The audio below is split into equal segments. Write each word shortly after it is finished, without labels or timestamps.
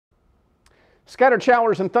Scattered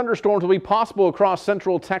showers and thunderstorms will be possible across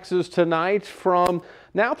central Texas tonight. From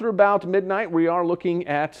now through about midnight, we are looking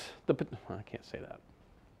at the, I can't say that.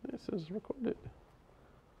 This is recorded.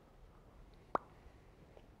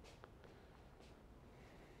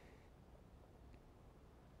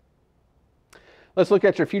 Let's look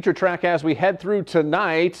at your future track as we head through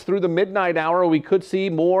tonight. Through the midnight hour, we could see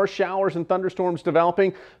more showers and thunderstorms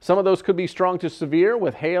developing. Some of those could be strong to severe,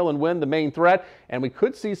 with hail and wind the main threat. And we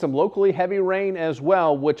could see some locally heavy rain as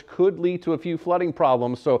well, which could lead to a few flooding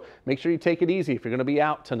problems. So make sure you take it easy if you're going to be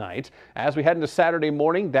out tonight. As we head into Saturday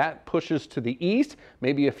morning, that pushes to the east.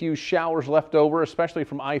 Maybe a few showers left over, especially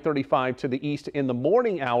from I-35 to the east in the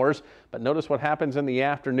morning hours. But notice what happens in the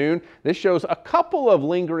afternoon. This shows a couple of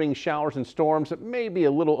lingering showers and storms that may be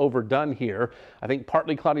a little overdone here. I think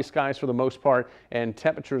partly cloudy skies for the most part, and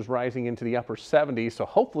temperatures rising into the upper 70s. So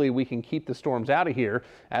hopefully we can keep the storms out of here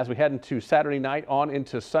as we head into Saturday night on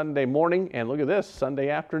into Sunday morning. And look at this, Sunday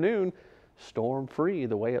afternoon, storm free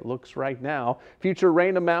the way it looks right now. Future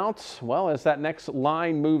rain amounts, well, as that next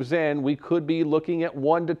line moves in, we could be looking at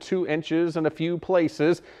 1 to 2 inches in a few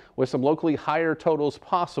places, with some locally higher totals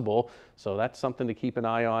possible. So that's something to keep an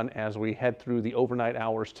eye on as we head through the overnight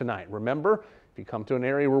hours tonight. Remember, if you come to an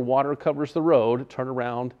area where water covers the road, turn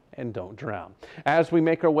around and don't drown. As we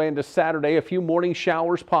make our way into Saturday, a few morning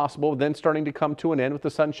showers possible, then starting to come to an end with the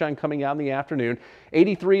sunshine coming out in the afternoon.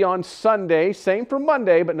 83 on Sunday, same for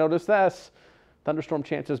Monday, but notice this. Thunderstorm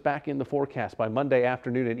chances back in the forecast by Monday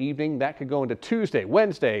afternoon and evening. That could go into Tuesday,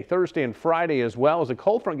 Wednesday, Thursday, and Friday as well. As a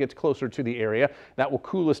cold front gets closer to the area, that will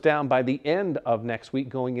cool us down by the end of next week,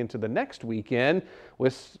 going into the next weekend,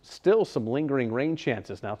 with still some lingering rain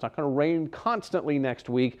chances. Now, it's not going to rain constantly next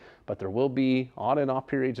week, but there will be on and off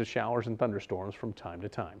periods of showers and thunderstorms from time to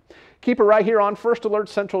time. Keep it right here on First Alert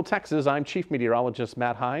Central Texas. I'm Chief Meteorologist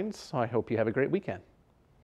Matt Hines. I hope you have a great weekend.